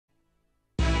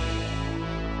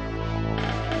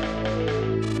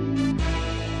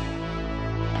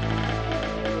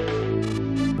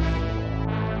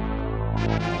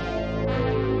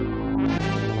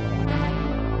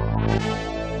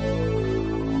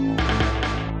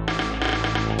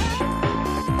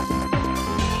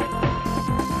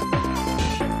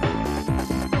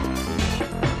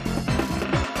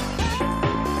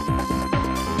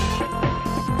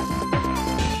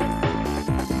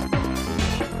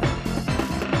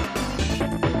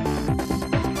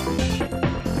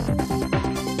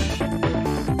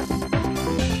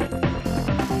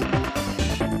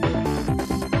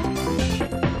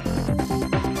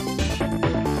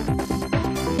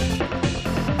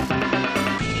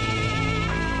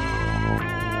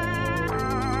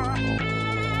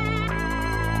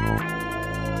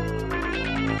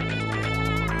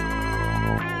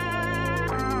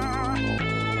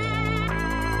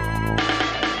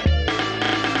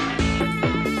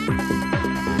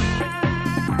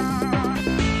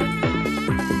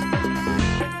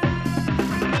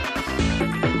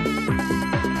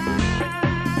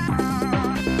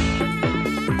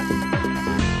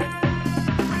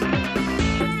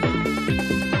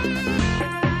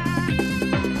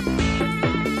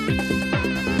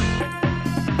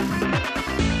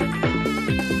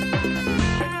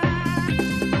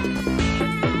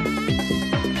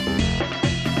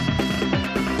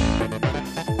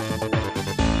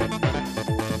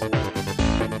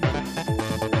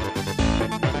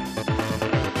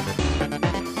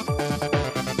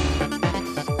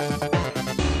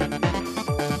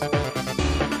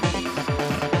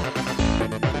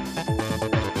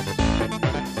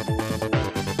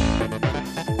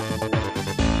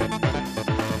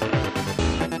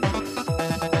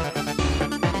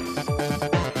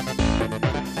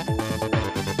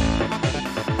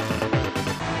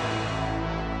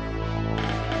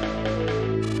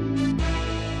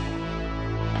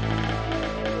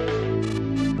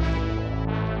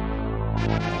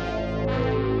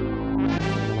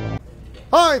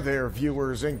Hi there,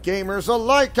 viewers and gamers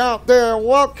alike out there.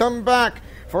 Welcome back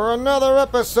for another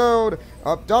episode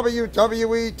of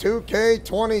WWE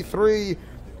 2K23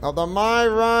 of the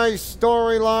MyRise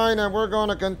storyline, and we're going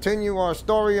to continue our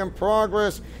story in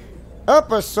progress.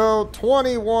 Episode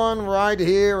 21 right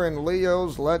here in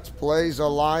Leo's Let's Plays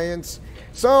Alliance.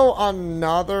 So,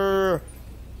 another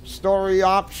story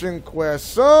option quest.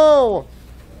 So,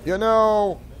 you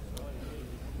know,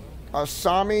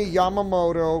 Asami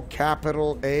Yamamoto,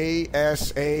 capital A-S-A-M-I.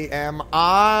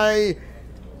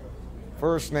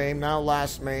 First name, now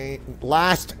last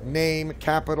name,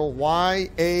 capital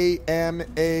Y-A-M-A-M-O-T-O.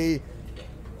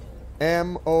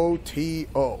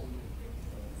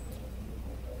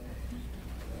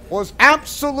 Was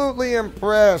absolutely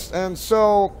impressed, and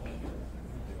so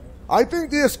I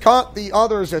think this caught the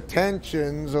others'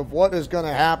 attentions of what is going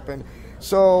to happen.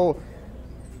 So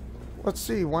let's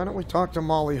see, why don't we talk to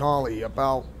Molly Holly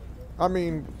about, I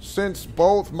mean, since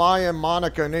both Maya and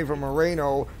Monica and Eva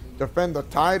Moreno defend the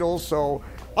title, so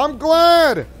I'm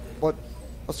glad. But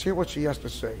let's hear what she has to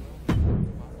say.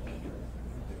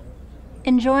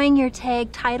 Enjoying your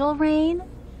tag title reign?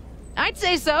 I'd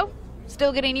say so.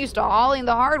 Still getting used to hauling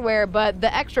the hardware, but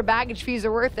the extra baggage fees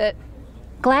are worth it.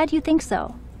 Glad you think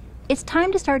so. It's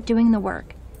time to start doing the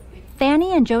work.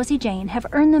 Fanny and Josie Jane have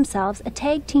earned themselves a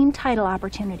tag team title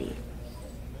opportunity.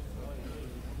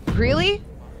 Really?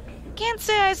 Can't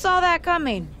say I saw that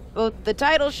coming. Both the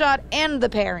title shot and the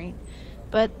pairing.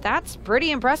 But that's pretty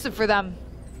impressive for them.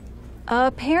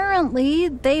 Apparently,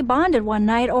 they bonded one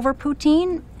night over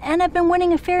poutine and have been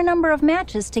winning a fair number of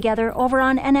matches together over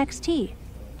on NXT.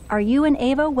 Are you and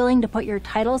Ava willing to put your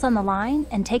titles on the line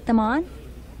and take them on?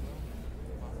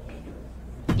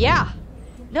 Yeah.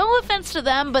 No offense to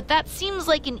them, but that seems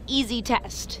like an easy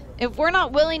test. If we're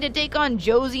not willing to take on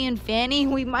Josie and Fanny,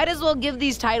 we might as well give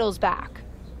these titles back.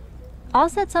 I'll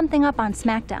set something up on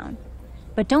SmackDown,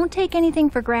 but don't take anything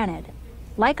for granted.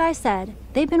 Like I said,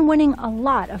 they've been winning a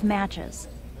lot of matches.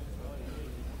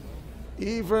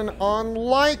 Even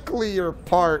Unlikelier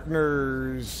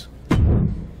partners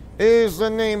is the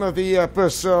name of the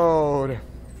episode.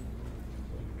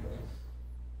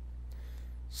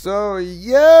 So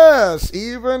yes,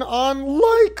 even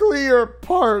Unlikelier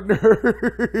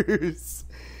partners.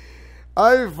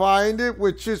 I find it,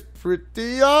 which is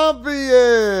pretty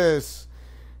obvious.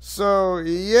 So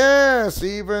yes,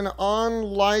 even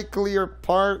Unlikelier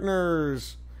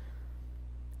partners.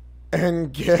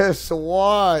 And guess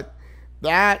what?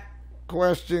 That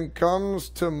question comes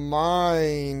to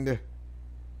mind.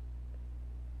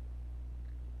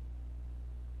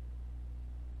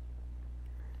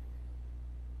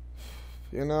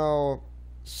 You know,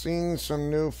 seeing some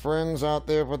new friends out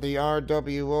there for the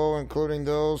RWO, including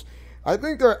those, I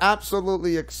think they're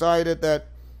absolutely excited that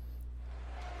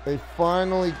they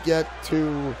finally get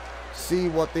to see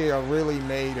what they are really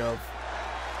made of.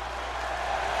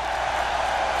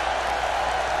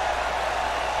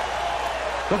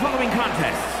 The following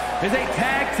contest is a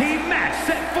tag team match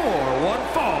set for one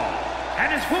fall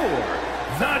and is for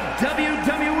the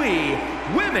WWE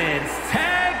Women's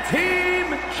Tag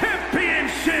Team Championship.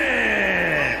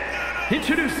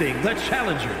 Introducing the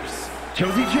challengers,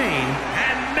 Josie Jane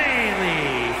and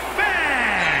Maylee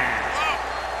Fan.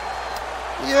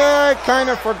 Yeah, I kind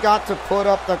of forgot to put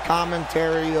up the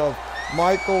commentary of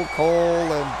Michael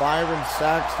Cole and Byron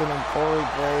Saxton and Corey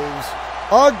Graves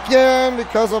again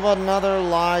because of another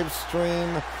live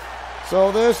stream.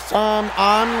 So this time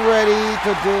I'm ready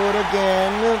to do it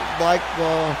again, like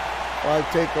I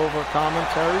take over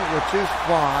commentary, which is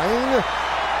fine.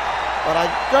 But I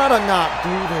gotta not do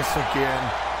this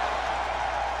again.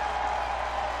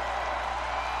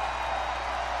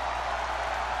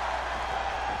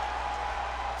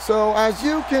 So as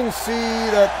you can see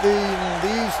that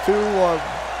these two are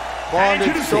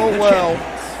bonded so well.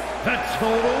 The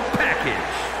total package,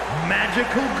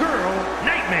 Magical Girl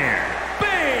Nightmare.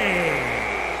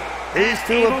 These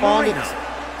two have bonded.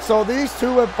 So these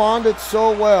two have bonded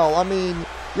so well. I mean,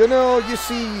 you know, you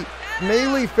see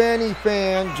Maylee Fanny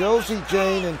Fan, Josie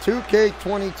Jane in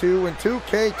 2K22 and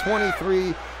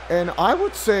 2K23, and I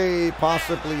would say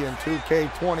possibly in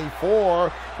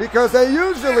 2K24, because they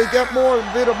usually get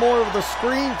a bit more of the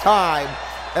screen time.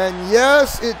 And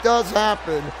yes, it does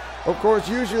happen. Of course,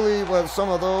 usually with some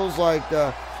of those like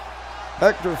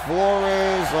Hector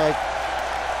Flores, like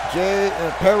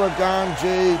Paragon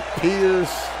J.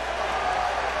 Pierce,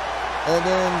 and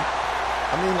then,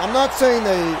 I mean, I'm not saying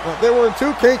they were in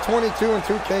 2K22 and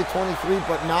 2K23,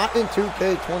 but not in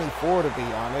 2K24, to be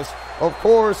honest. Of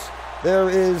course, there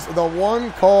is the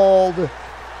one called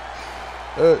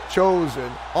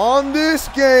chosen on this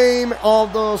game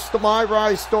of the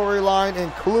MyRise storyline,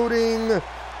 including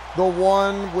the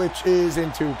one which is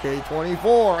in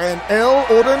 2K24 and El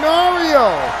Ordinario,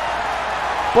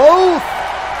 both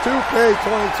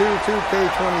 2K22,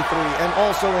 2K23, and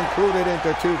also included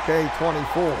into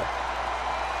 2K24.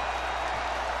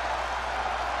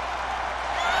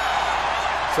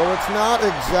 So it's not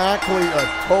exactly a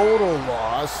total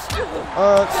loss.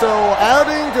 So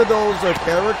adding to those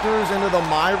characters into the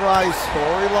MyRise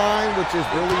storyline, which is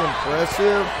really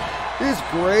impressive, is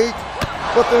great.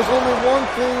 But there's only one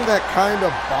thing that kind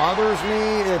of bothers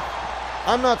me.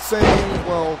 I'm not saying,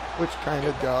 well, which kind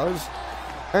of does.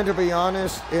 And to be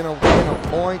honest, in a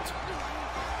point,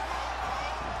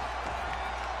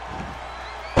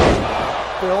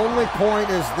 the only point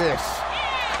is this.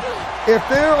 If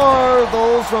there are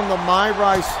those from the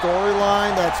MyRise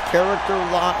storyline that's character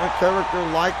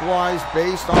likewise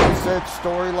based on said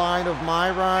storyline of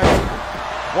MyRise,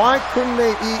 why couldn't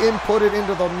they input it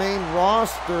into the main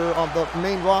roster of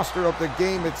the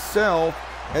game itself,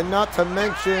 and not to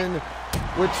mention,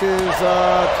 which is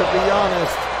to be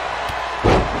honest,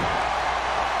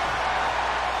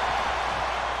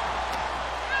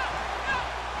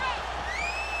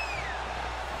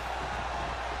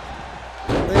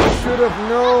 should have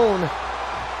known.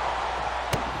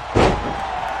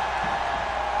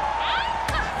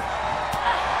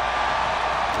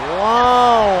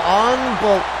 Wow,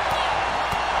 unbelievable.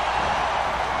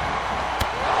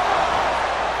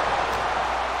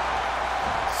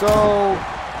 So,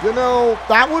 you know,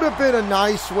 that would have been a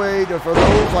nice way to, for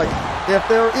those, like, if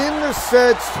they're in the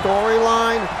said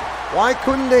storyline, why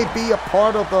couldn't they be a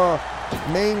part of the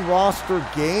main roster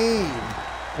game?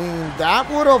 I mean, that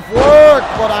would have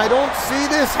worked, but I don't see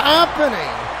this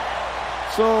happening.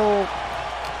 So,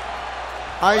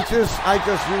 I just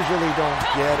usually don't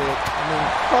get it. I mean,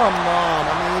 come on.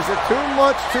 I mean, is it too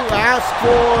much to ask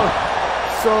for?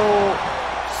 So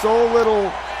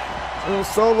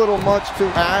little much to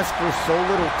ask for so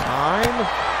little time?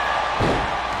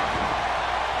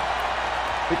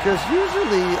 Because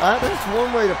usually, that's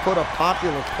one way to put a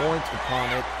popular point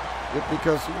upon it.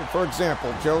 Because, for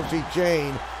example, Josie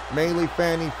Jane, Melee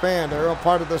Fanny Fan, they're a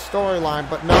part of the storyline,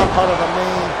 but not part of the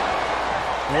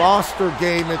main roster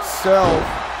game itself.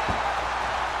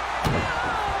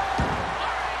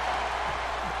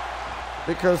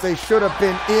 Because they should have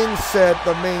been in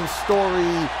the main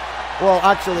story. Well,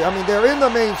 actually, I mean, they're in the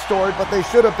main story, but they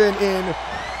should have been in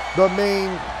the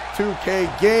main 2K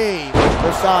game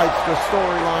besides the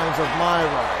storylines of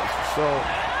MyRise. So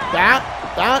that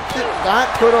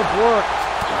could have worked.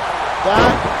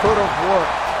 That could have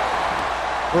worked.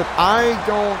 But I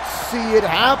don't see it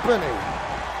happening.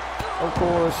 Of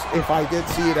course, if I did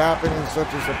see it happening, such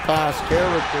as the past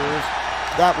characters,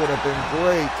 that would have been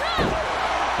great.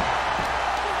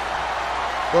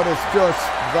 But it's just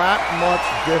that much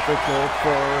difficult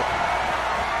for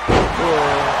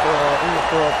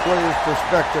a player's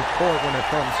perspective point when it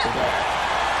comes to that.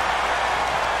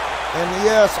 And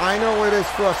yes, I know it is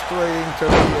frustrating to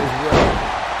me as well.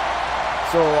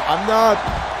 So I'm not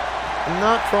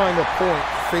trying to point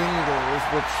fingers,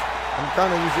 which I'm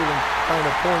kind of usually kind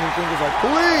of pointing fingers like,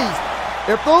 please,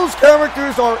 if those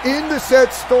characters are in the said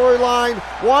storyline,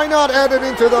 why not add it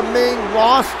into the main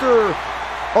roster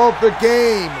of the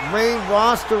game? Main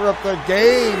roster of the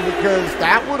game, because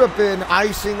that would have been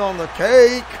icing on the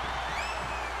cake.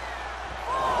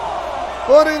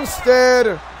 But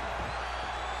instead,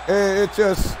 it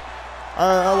just,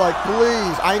 like,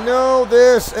 please, I know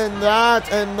this and that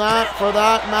for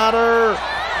that matter.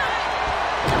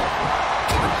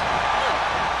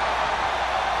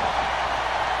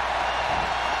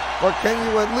 But can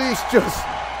you at least just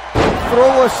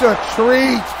throw us a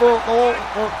treat for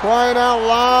crying out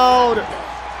loud?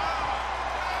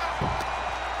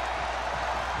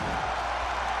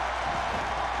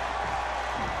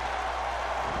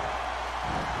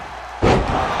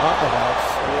 Talk about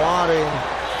squatting.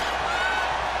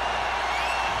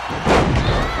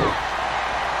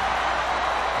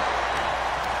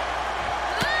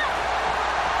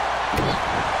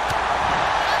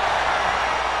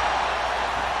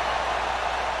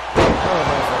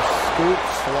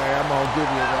 Slam, I'll give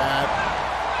you that.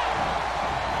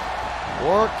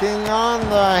 Working on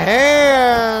the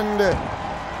hand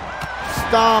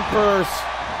stompers.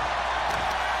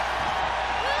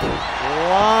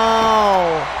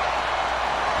 Wow.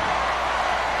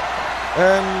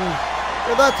 And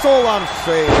that's all I'm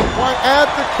saying. Why add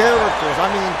the characters?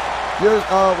 I mean, you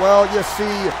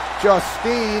see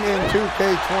Justine in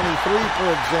 2K23, for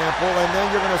example, and then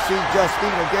you're going to see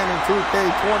Justine again in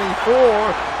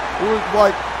 2K24. Who's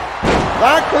like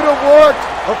That could have worked.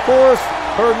 Of course,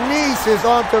 her niece is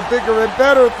on to bigger and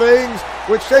better things,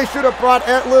 which they should have brought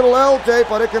at little LJ,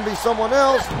 but it can be someone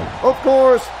else. Of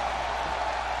course,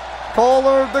 call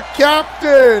her the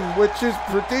captain, which is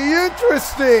pretty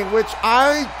interesting, which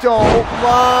I don't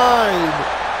mind.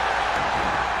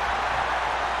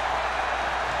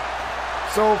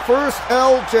 So first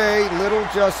LJ, Little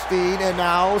Justine, and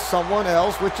now someone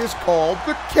else, which is called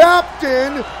the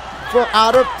captain from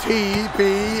out of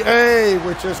TBA,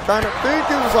 which is kind of,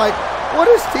 thinking was like, what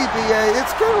is TBA?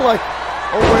 It's kind of like,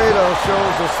 oh wait,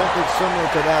 shows us something similar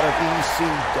to that of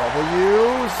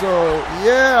ECW. So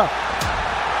yeah.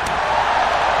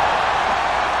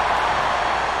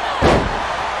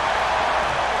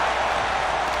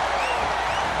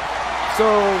 So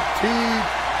TBA,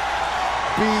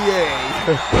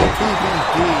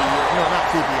 TBD, no, not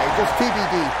TBA, just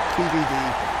TBD, TBD.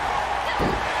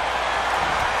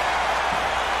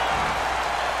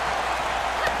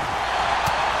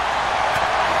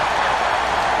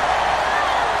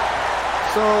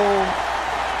 So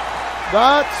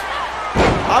that's,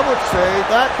 I would say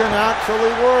that can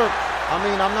actually work. I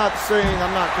mean, I'm not saying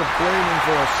I'm not complaining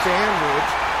for a sandwich,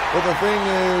 but the thing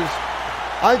is,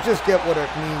 I just get what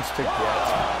it means to get.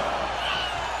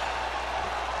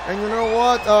 And you know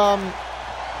what?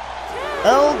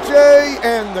 LJ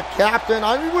and the captain,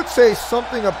 I would say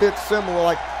something a bit similar,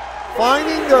 like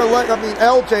finding their,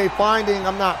 LJ finding,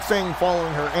 I'm not saying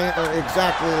following her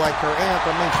exactly like her aunt,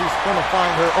 I mean, she's going to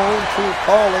find her own true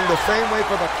calling, the same way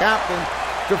for the captain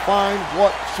to find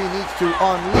what she needs to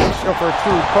unleash of her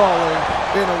true calling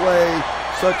in a way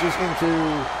such as into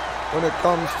when it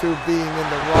comes to being in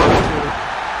the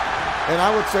roster. And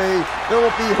I would say there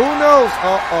will be, who knows,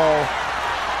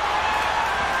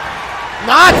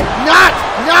 Not!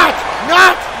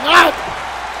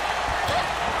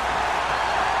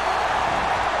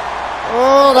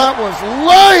 Oh, that was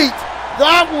late!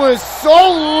 That was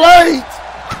so late!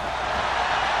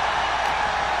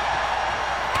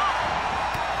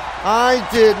 I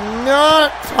did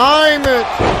not time it!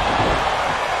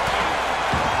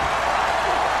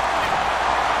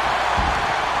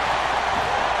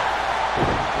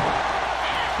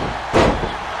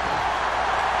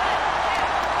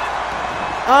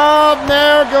 Oh,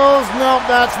 there goes. Nope,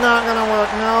 that's not going to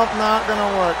work. Nope, not going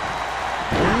to work.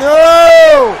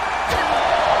 No!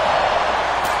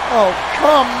 Oh,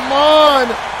 come on!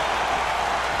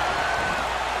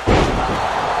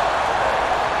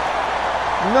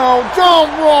 No,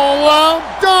 don't roll out!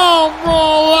 Don't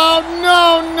roll out!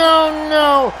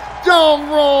 No! Don't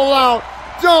roll out!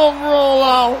 Don't roll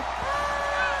out!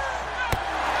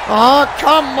 Oh,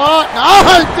 come on! Oh,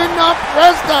 I did not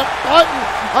press that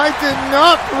button! I did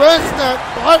not press that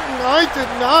button. I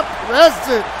did not press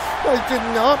it. I did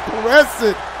not press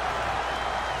it.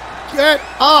 Get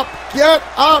up. Get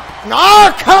up. No,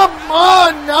 come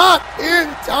on. Not in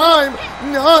time.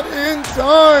 Not in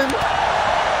time.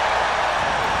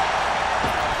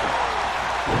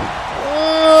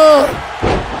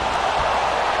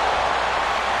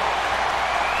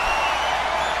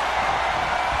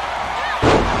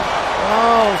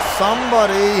 Oh,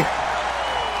 somebody.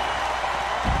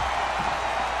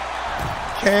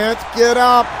 Can't get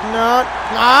up. Not.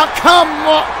 Ah, come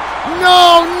on.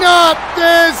 No, not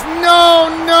this. No.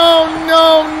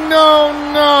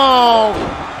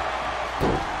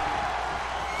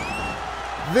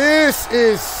 This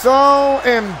is so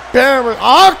embarrassing.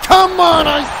 Oh, come on.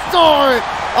 I saw it.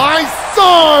 I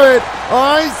saw it.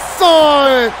 I saw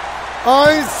it.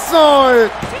 I saw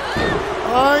it.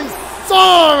 I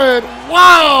saw it.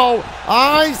 Wow.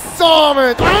 I saw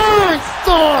it. I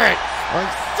saw it. I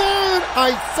saw it.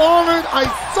 I saw it. I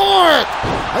saw it.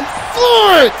 I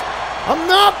saw it. I'm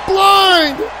not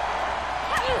blind.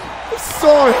 I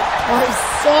saw it. I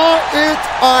saw it.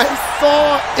 I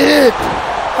saw it.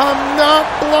 I'm not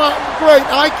blind. Great.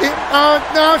 I can't.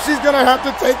 Now she's going to have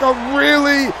to take a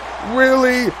really,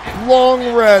 really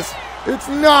long rest. It's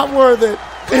not worth it.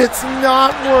 It's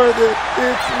not worth it.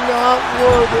 It's not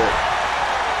worth it.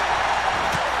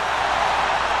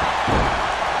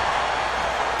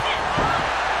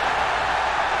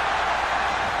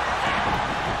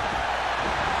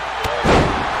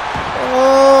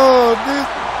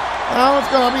 Now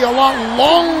it's going to be a lot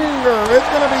longer. It's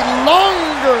going to be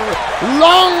longer.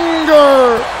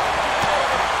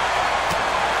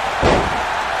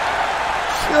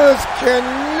 Just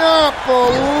cannot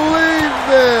believe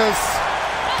this.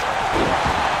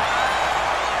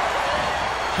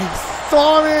 I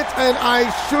saw it and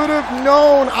I should have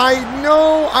known. I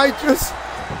know. I just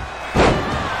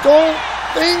don't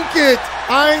think it.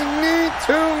 I need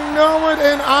to know it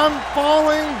and I'm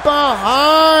falling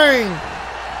behind.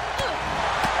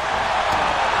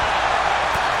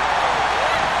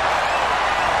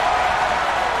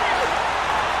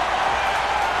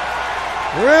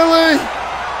 Really?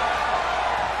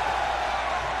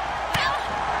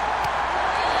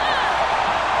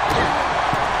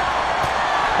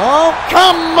 Oh,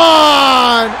 come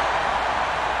on!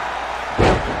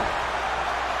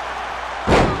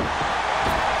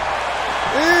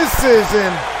 This is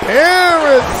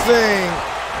embarrassing.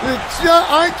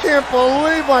 I can't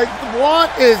believe, like, what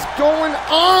is going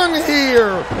on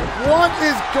here? What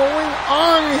is going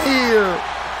on here?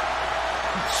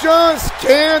 Just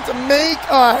can't make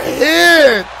a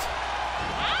hit.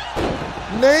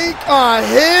 Make a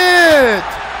hit.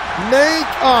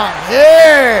 Make a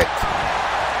hit.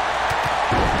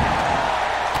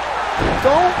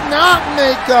 Don't not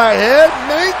make a hit.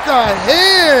 Make a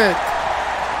hit.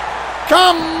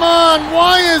 Come on,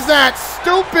 why is that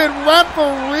stupid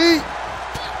referee?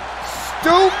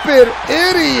 Stupid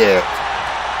idiot.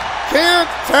 Can't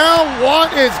tell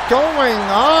what is going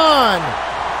on.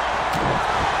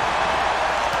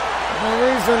 The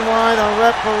reason why the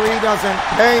referee doesn't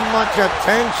pay much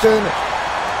attention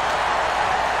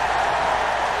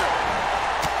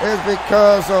is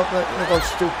because of the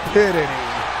stupidity.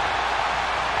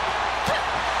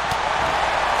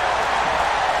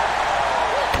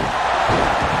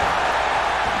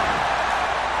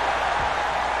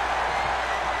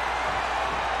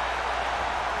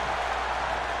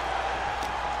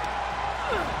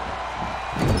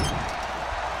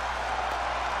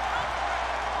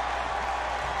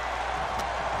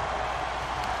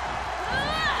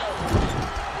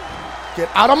 Get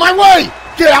out of my way!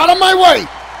 Get out of my way!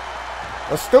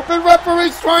 The stupid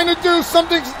referee's trying to do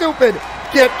something stupid.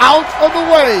 Get out of the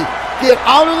way. Get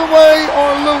out of the way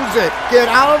or lose it. Get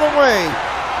out of the way.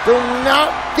 Do not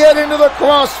get into the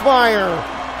crossfire.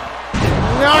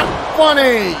 Not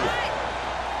funny.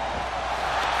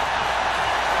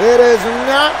 It is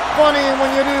not funny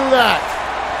when you do that.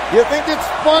 You think it's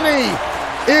funny.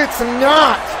 It's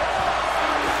not.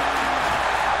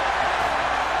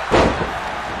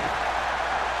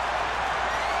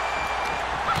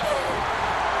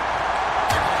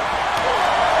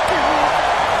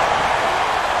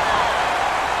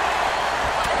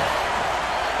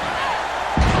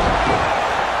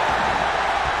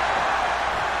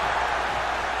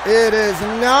 It is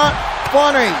not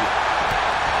funny.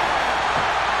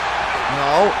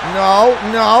 No, no,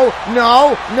 no,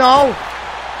 no, no.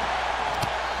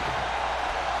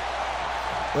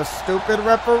 The stupid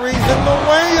referee's in the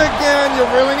way again. You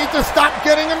really need to stop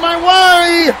getting in my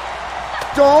way.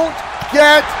 Don't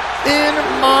get in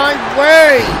my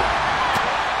way.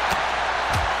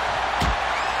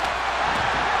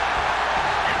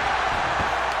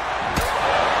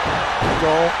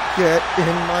 Don't get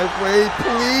in my way,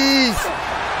 please.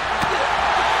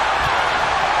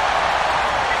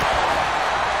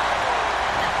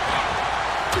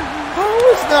 How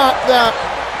is not that?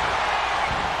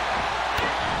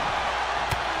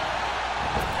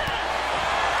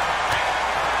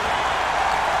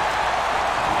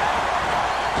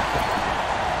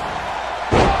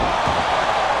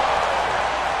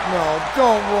 No,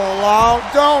 don't roll out.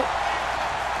 Don't.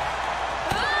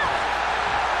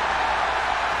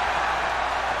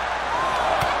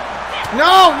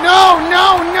 No, no,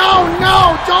 no, no,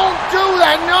 no, don't do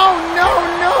that. No, no,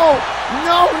 no,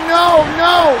 no, no,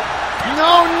 no,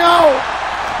 no, no,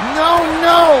 no,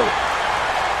 no.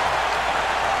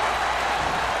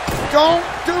 Don't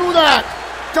do that.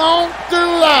 Don't do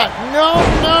that. No,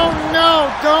 no,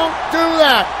 no, don't do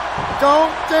that.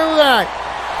 Don't do that.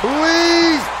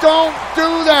 Please don't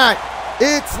do that.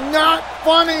 It's not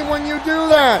funny when you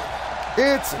do that.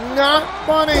 It's not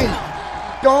funny.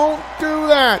 Don't do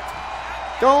that.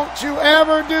 Don't you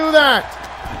ever do that.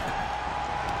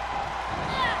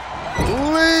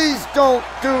 Please don't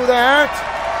do that.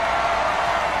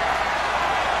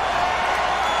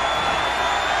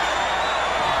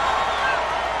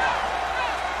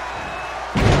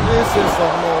 This is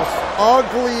the most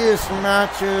ugliest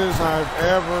matches I've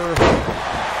ever.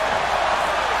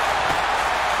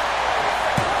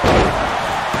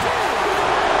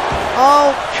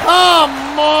 Oh,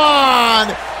 come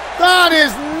on. That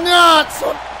is not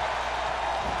so.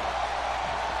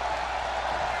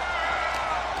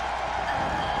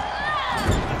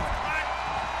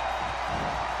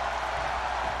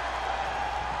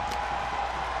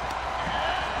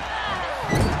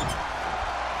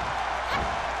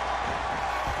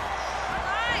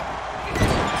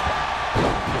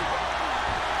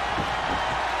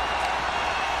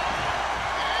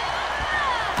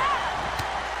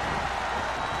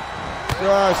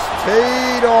 Just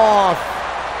teed off.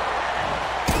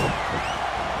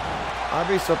 I'd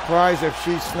be surprised if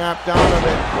she snapped out of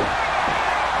it.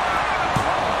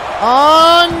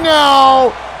 Oh,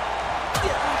 no.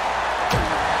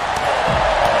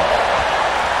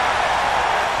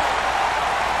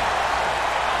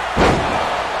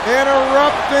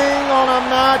 Interrupting on a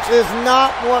match is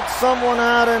not what someone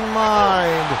had in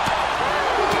mind.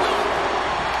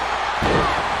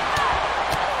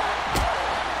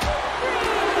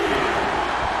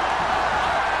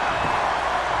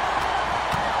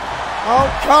 Oh,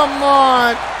 come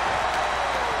on.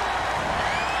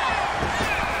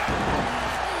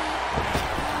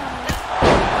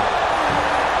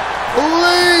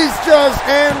 Please just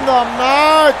end the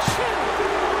match.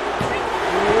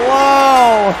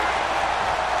 Wow.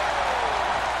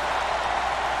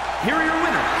 Here are your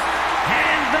winners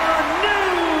and the new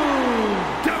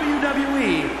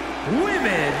WWE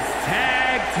Women's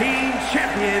Tag Team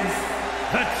Champions,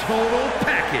 the Total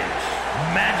Package,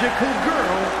 Magical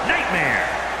Girl Nightmare,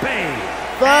 Babe,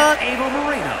 and Ava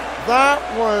Moreno. That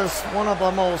was one of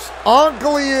the most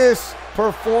ugliest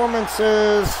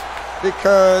performances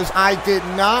because I did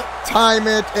not time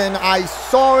it and I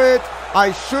saw it.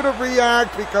 I should have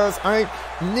reacted because I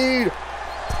need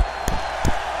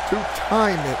to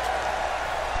time it.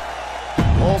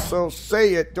 Also,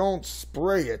 say it, don't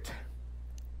spray it.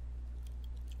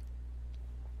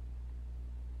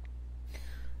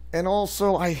 And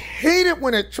also, I hate it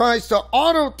when it tries to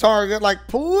auto-target. Like,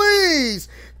 please,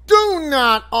 do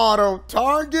not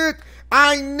auto-target.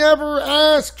 I never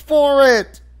asked for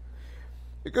it.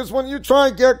 Because when you try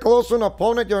and get close to an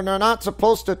opponent, you're not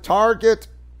supposed to target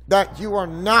that you are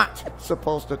not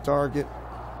supposed to target.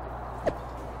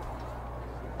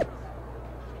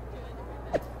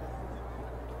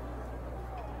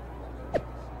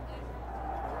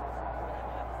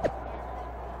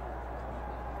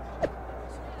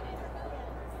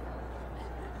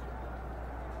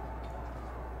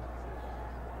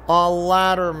 A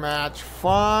ladder match,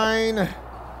 fine.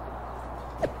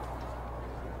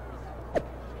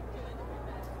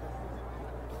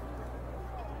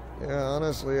 Yeah,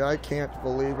 honestly, I can't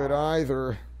believe it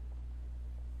either.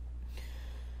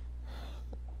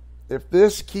 If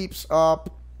this keeps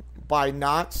up by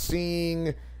not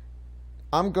seeing,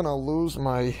 I'm gonna lose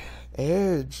my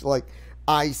edge. Like,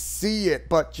 I see it,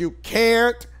 but you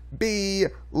can't be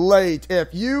late.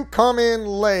 If you come in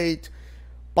late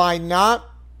by not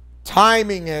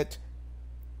timing it,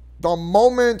 the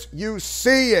moment you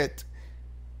see it,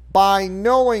 by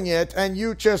knowing it, and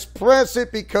you just press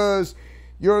it because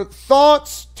your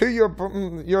thoughts to your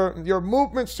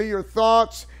movements to your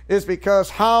thoughts is because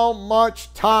how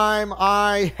much time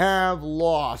I have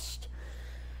lost.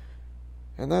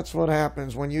 And that's what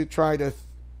happens when you try to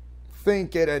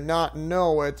think it and not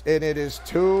know it, and it is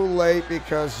too late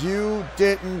because you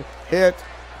didn't hit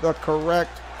the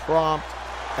correct prompt,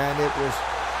 and it was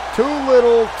too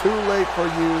little, too late for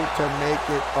you to make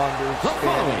it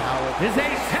understand how it is a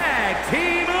tag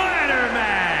team ladder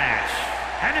match,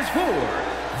 and is for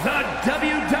the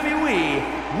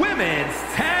WWE Women's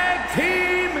Tag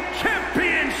Team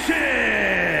Championship.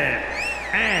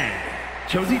 And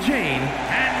Josie Jane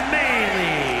and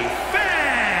Melee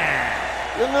Fan.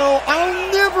 You know, I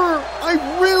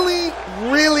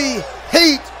really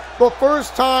hate the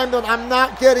first time that I'm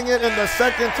not getting it and the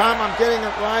second time I'm getting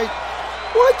it right.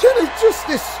 Why can't it just,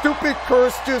 this stupid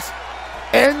curse, just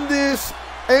end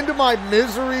my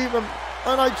misery?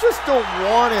 And I just don't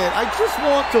want it. I just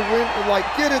want to win, like,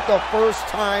 get it the first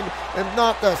time and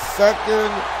not the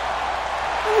second.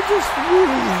 I just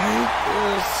really hate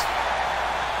this.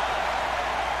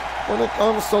 When it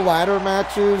comes to ladder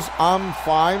matches, I'm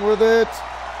fine with it.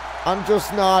 I'm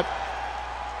just not.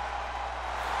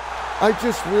 I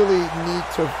just really need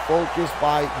to focus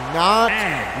by not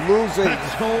losing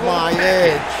my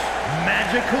edge.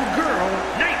 Magical Girl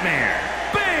Nightmare,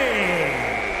 Babe,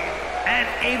 and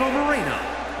Ava Moreno.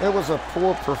 It was a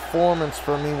poor performance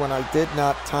for me when I did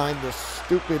not time the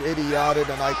stupid idiotic,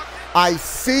 and I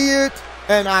see it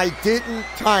and I didn't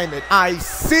time it. I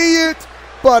see it,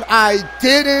 but I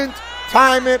didn't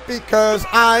time it because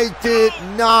I did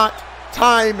not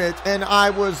time it, and I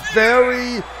was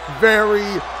very,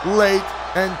 very late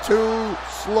and too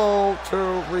slow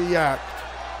to react.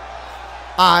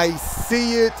 I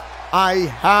see it. I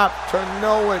have to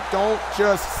know it. Don't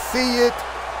just see it.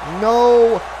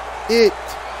 Know it.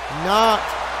 Not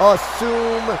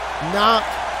assume. Not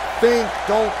think.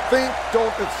 Don't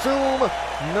assume.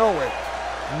 Know it.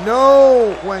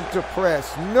 Know when to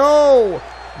press. Know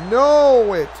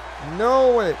it.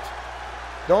 Know it.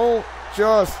 Don't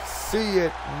just see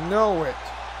it, know it.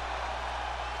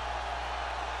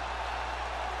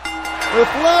 With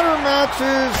ladder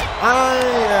matches, I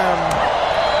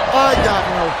got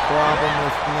no problem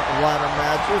with ladder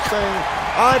matches. You're saying,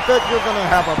 I bet you're going to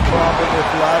have a problem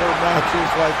with ladder matches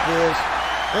like this.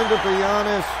 And to be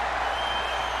honest,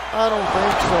 I don't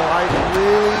think so. I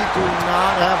really do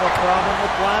not have a problem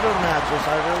with ladder matches.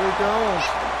 I really don't.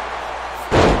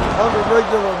 On the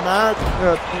regular match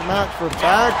for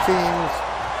tag teams.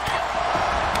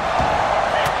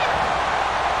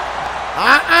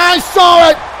 I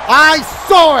saw it! I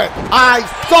saw it! I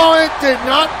saw it! Did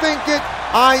not think it.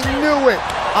 I knew it.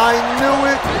 I knew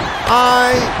it.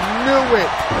 I knew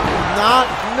it.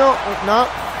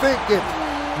 Not think it.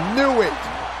 Knew it.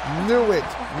 Knew it.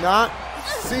 Not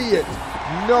see it.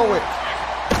 Know it.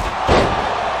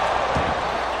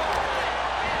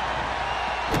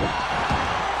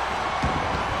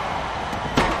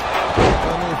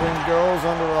 Anything goes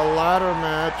under a ladder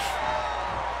match.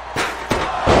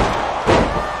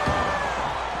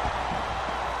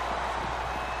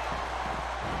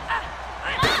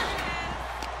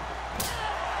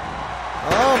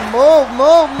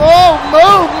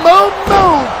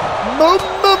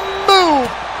 Move.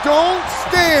 Don't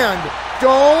stand.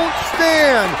 Don't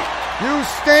stand. You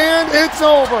stand, it's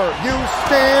over. You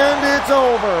stand, it's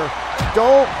over.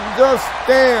 Don't just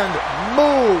stand.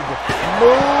 Move.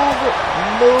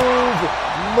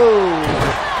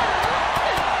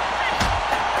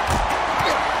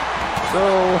 So,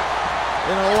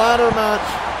 in a ladder match,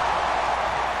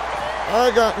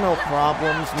 I got no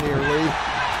problems nearly.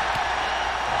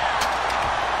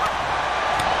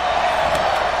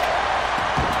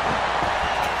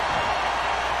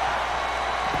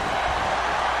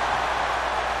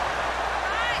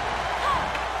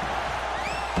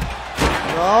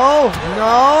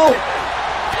 No.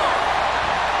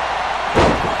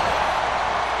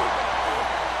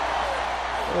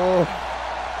 Oh.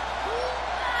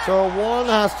 So one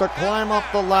has to climb up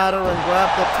the ladder and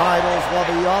grab the titles while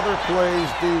the other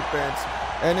plays defense.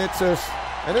 And it's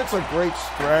a great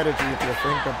strategy if you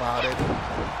think about it.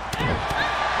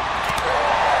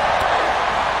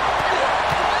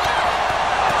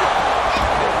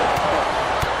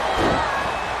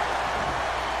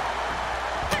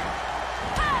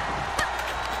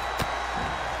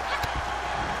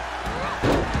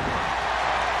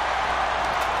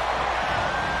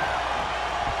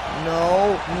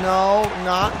 No,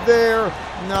 not there.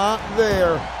 Not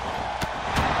there.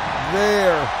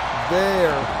 There.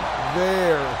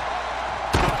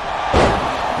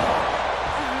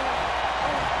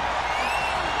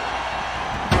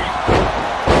 I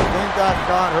think that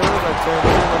got her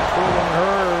attention, including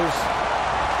hers.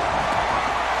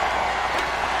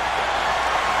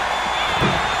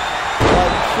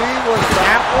 Like she was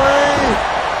that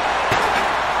way?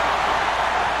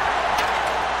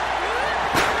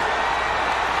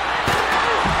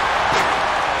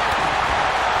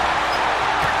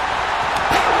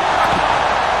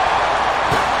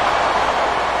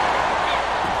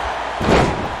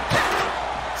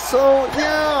 So,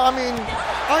 yeah, I mean,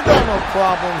 I got no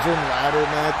problems in ladder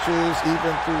matches,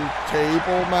 even through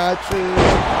table matches,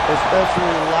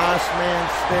 especially last man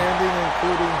standing,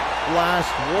 including last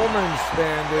woman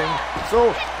standing.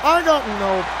 So, I got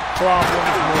no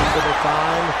problems most of the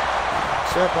time,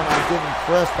 except when I didn't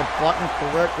press the button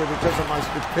correctly because of my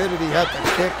stupidity, had to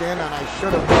kick in, and I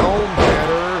should have known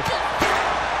better.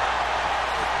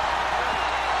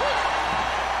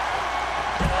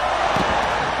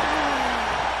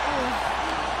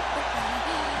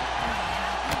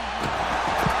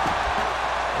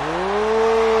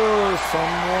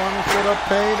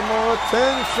 Paid more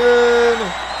attention.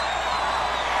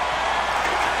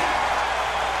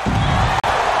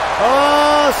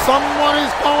 Someone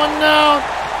is going down.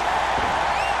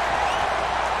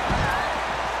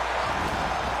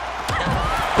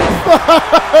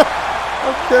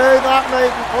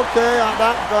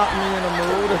 That got me in a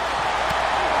mood.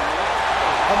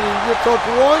 I mean, you took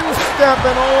one step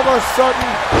and all of a sudden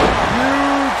you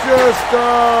just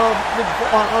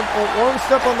one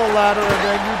step on the ladder and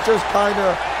then you just kind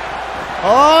of,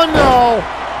 oh no,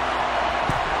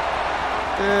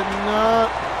 did not.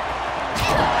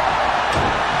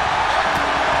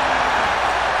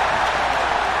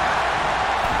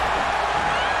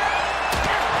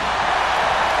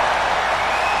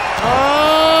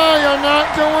 Oh, you're not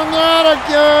doing that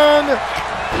again.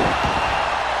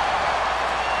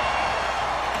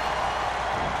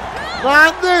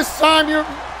 Not this time,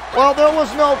 well, there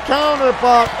was no counter,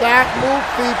 but that move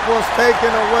feat was taken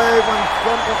away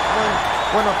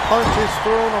when a punch is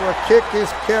thrown or a kick is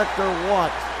kicked or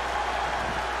what.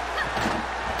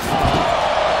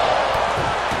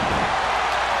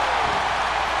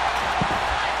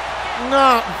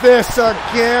 Not this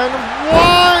again.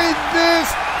 Why this?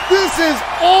 This is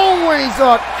always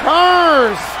a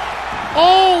curse.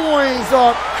 Always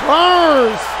a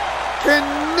curse. Can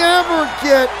never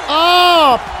get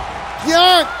up.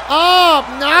 Get up!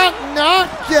 Not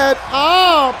get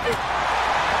up!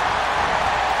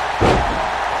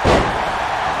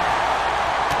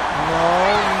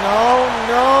 No.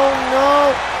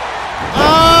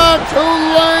 Too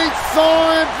late.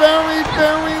 Saw it very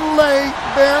late.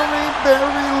 Very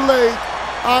late.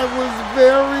 I was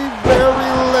very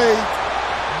late.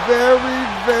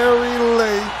 Very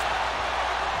late.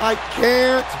 I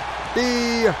can't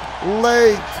be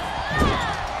late.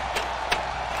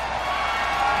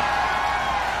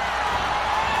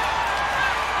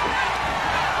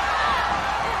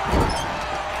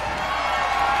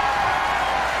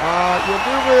 You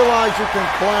do realize you can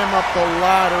climb up the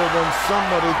ladder when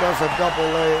somebody does a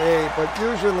double AA, but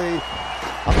usually,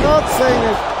 I'm not saying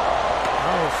it.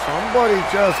 Oh, somebody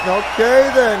just, okay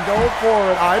then, go for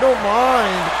it. I don't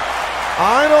mind.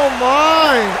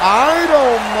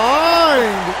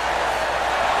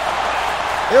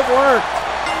 It worked.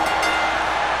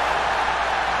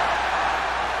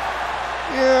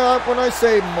 Yeah, when I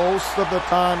say most of the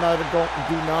time, I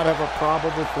do not have a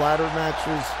problem with ladder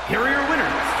matches. Here are your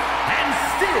winners, and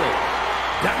still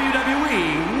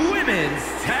WWE Women's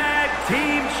Tag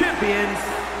Team Champions,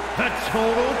 the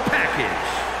Total Package,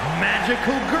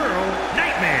 Magical Girl,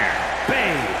 Nightmare,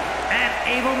 Babe, and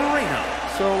Ava Moreno.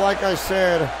 So, like I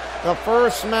said, the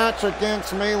first match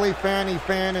against Melee Fanny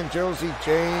Fan and Josie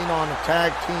Jane on a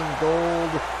Tag Team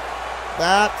Gold,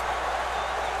 that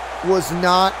was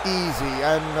not easy,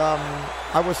 and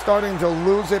I was starting to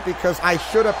lose it because I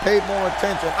should have paid more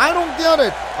attention. I don't get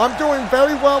it. I'm doing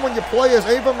very well when you play as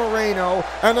Ava Moreno,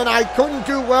 and then I couldn't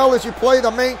do well as you play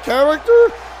the main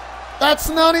character? That's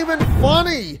not even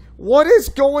funny. What is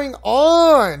going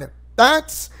on?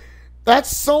 That's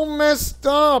so messed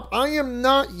up. I am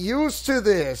not used to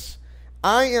this.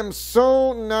 I am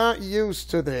so not used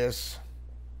to this.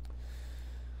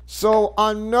 So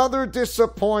another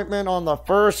disappointment on the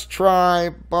first try,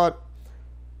 but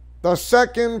the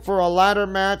second for a ladder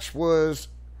match was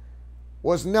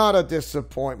not a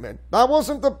disappointment. That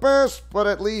wasn't the best, but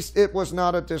at least it was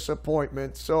not a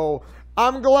disappointment. So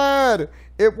I'm glad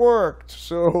it worked.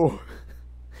 So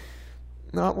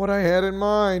not what I had in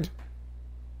mind.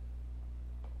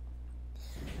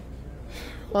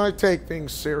 I take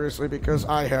things seriously because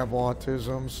I have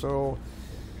autism, so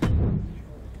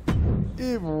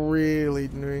it really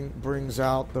brings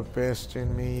out the best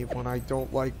in me when I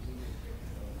don't like.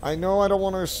 I know I don't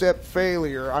want to accept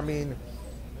failure. I mean,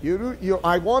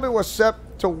 I want to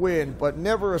accept to win, but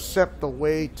never accept the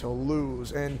way to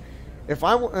lose. And if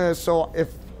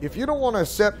you don't want to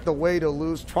accept the way to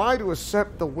lose, try to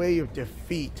accept the way of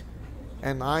defeat.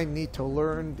 And I need to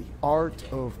learn the art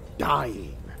of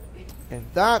dying, and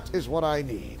that is what I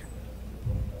need.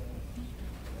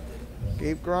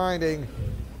 Keep grinding.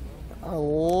 I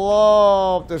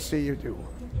love to see you do.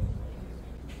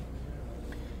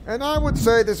 And I would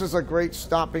say this is a great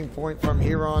stopping point from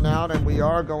here on out, and we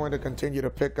are going to continue to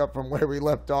pick up from where we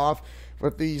left off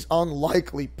with these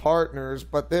unlikely partners,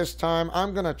 but this time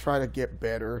I'm going to try to get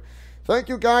better. Thank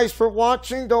you guys for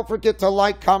watching. Don't forget to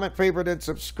like, comment, favorite, and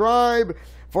subscribe.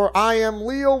 For I am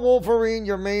Leo Wolverine,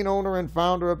 your main owner and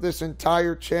founder of this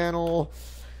entire channel.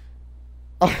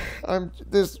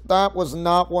 That was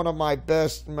not one of my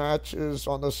best matches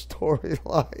on the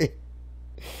storyline.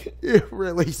 It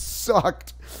really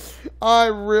sucked. I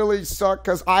really sucked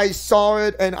because I saw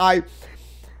it and I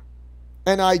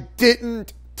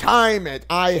didn't time it.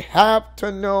 I have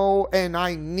to know and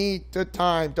I need to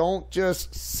time. Don't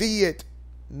just see it.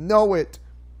 Know it.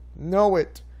 Know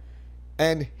it.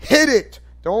 And hit it.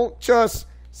 Don't just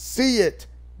see it.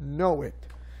 Know it.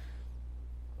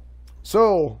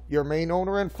 So, your main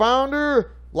owner and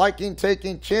founder, liking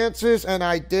taking chances, and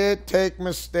I did take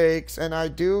mistakes, and I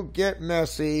do get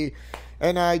messy,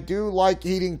 and I do like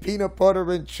eating peanut butter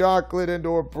and chocolate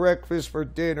and/or breakfast for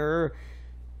dinner,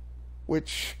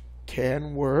 which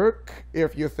can work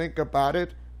if you think about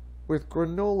it with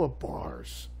granola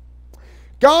bars.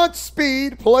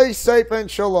 Godspeed, play safe, and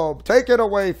shalom. Take it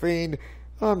away, Fiend.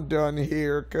 I'm done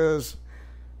here because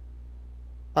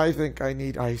I think I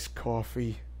need iced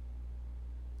coffee.